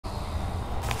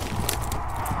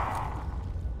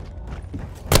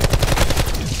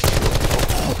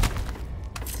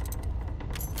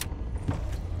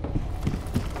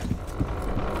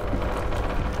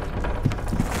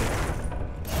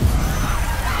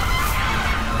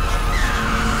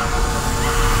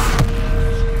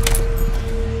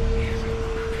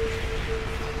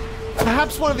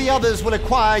Perhaps one of the others will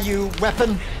acquire you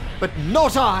weapon, but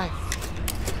not I.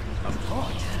 A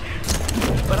pot?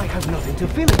 But I have nothing to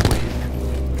fill it with.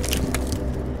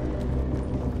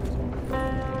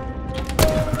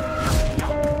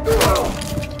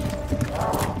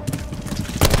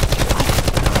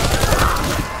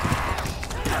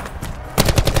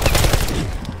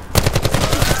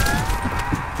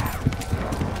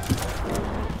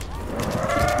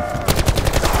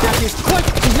 That is quite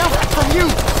enough from you,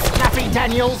 Snappy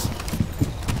Daniels.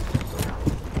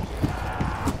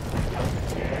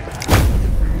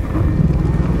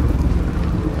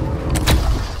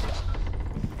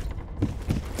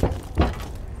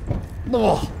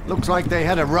 Oh, looks like they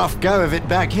had a rough go of it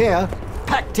back here.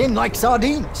 Packed in like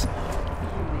sardines.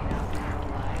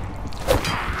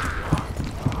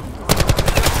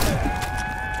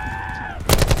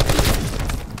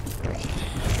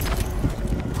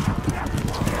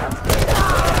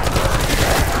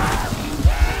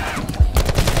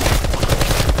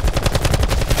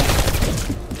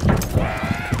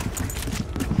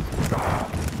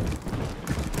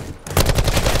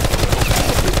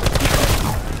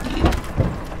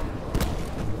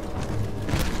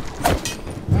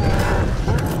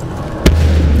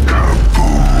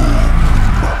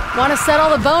 Want to set all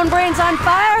the bone brains on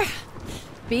fire?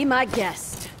 Be my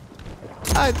guest.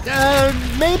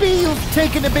 Maybe you've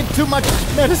taken a bit too much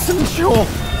medicine, sure.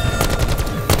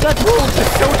 That wound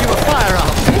just showed you a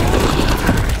firearm.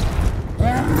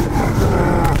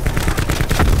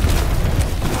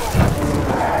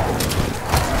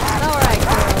 All right,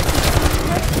 girls.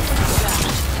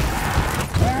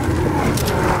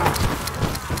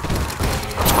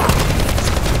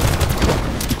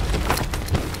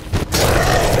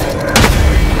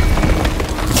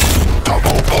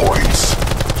 Double points.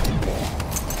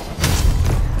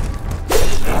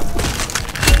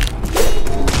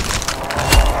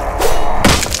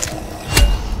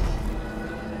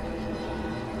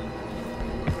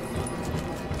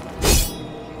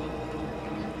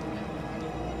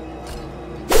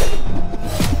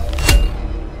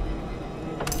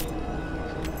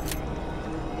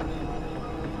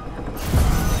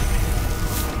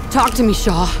 Talk to me,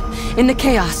 Shaw. In the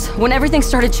chaos, when everything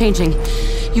started changing,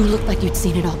 you looked like you'd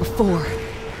seen it all before.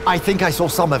 I think I saw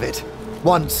some of it.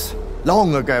 Once,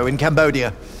 long ago in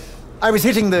Cambodia. I was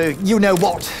hitting the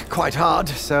you-know-what quite hard,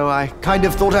 so I kind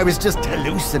of thought I was just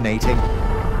hallucinating.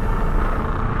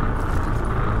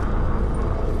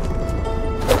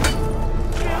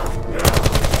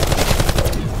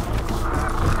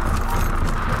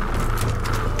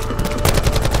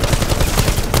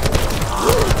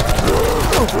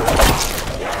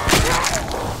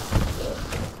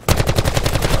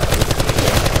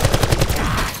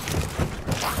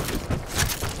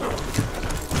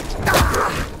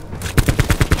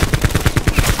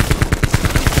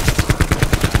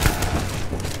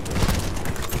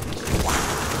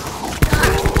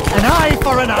 An eye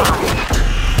for an eye!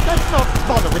 Let's not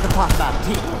bother with the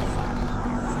formality.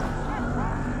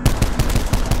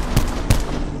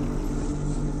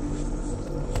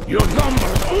 Your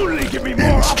numbers only give me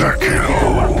more opportunity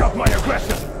to work up my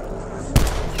aggression.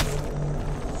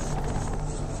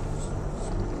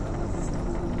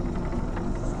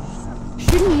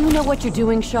 Shouldn't you know what you're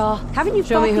doing, Shaw? Haven't you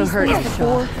Show me who hurt you,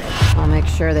 Shaw. I'll make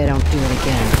sure they don't do it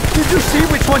again. Did you see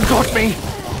which one got me?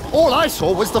 All I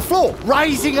saw was the floor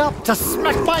rising up to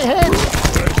smack my head.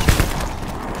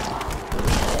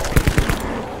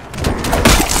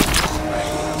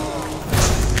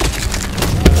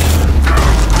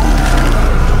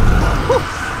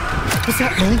 Was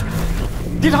that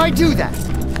me? Did I do that?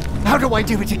 How do I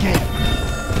do it again?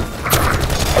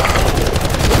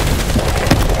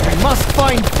 I must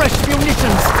find fresh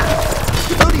munitions.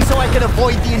 If only so I can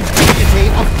avoid the indignity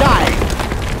of dying.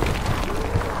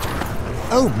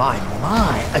 Oh my,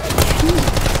 a key.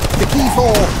 The key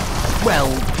for,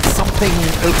 well, something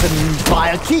opened by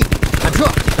a key. A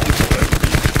drawer.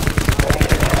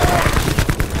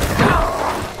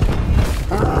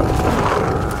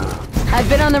 I've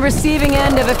been on the receiving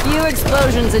end of a few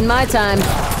explosions in my time.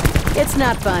 It's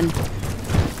not fun.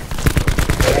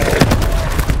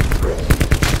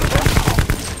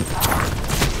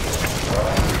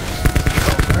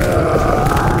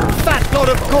 Fat lot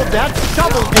of good that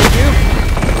shovel did you.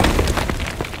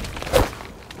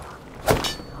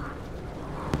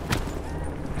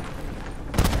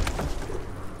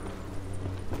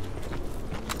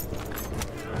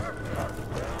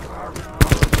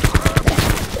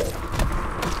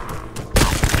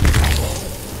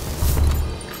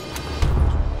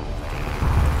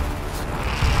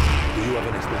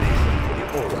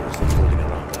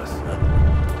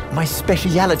 My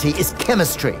speciality is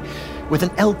chemistry. with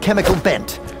an alchemical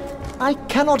bent. I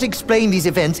cannot explain these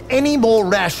events any more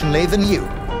rationally than you.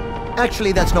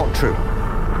 Actually, that's not true.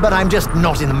 But I'm just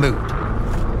not in the mood.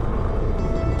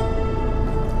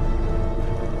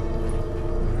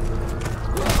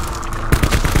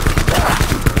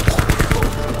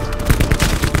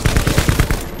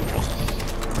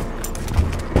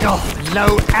 Oh,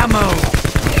 low ammo!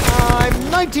 I'm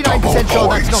 99% sure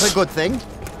that's not a good thing.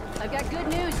 I've got good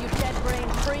news, you dead-brain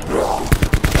freaks.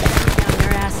 Down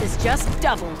their asses just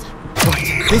doubled.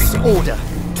 Right, this order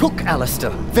took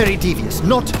Alistair. Very devious,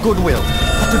 not goodwill.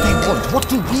 What do they want? What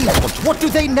do we want? What do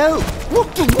they know?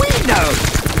 What do we know?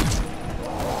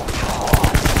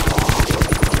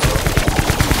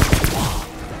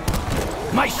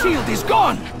 My shield is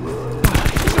gone!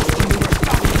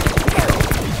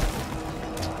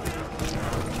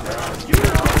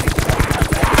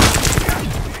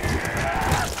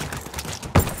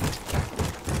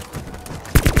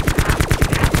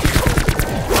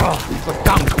 The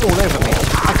gunk all over me.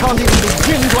 I can't even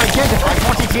begin to identify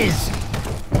what it is.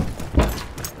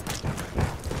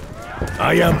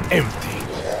 I am empty.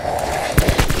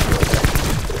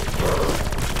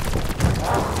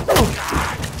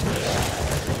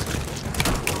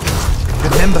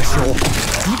 Remember, Shaw,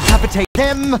 decapitate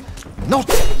them, not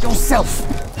yourself.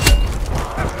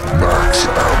 Max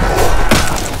ammo.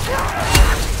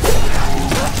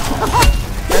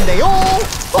 And they all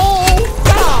fall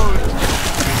down.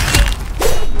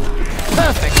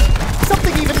 Perfect.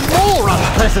 Something even more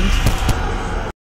unpleasant.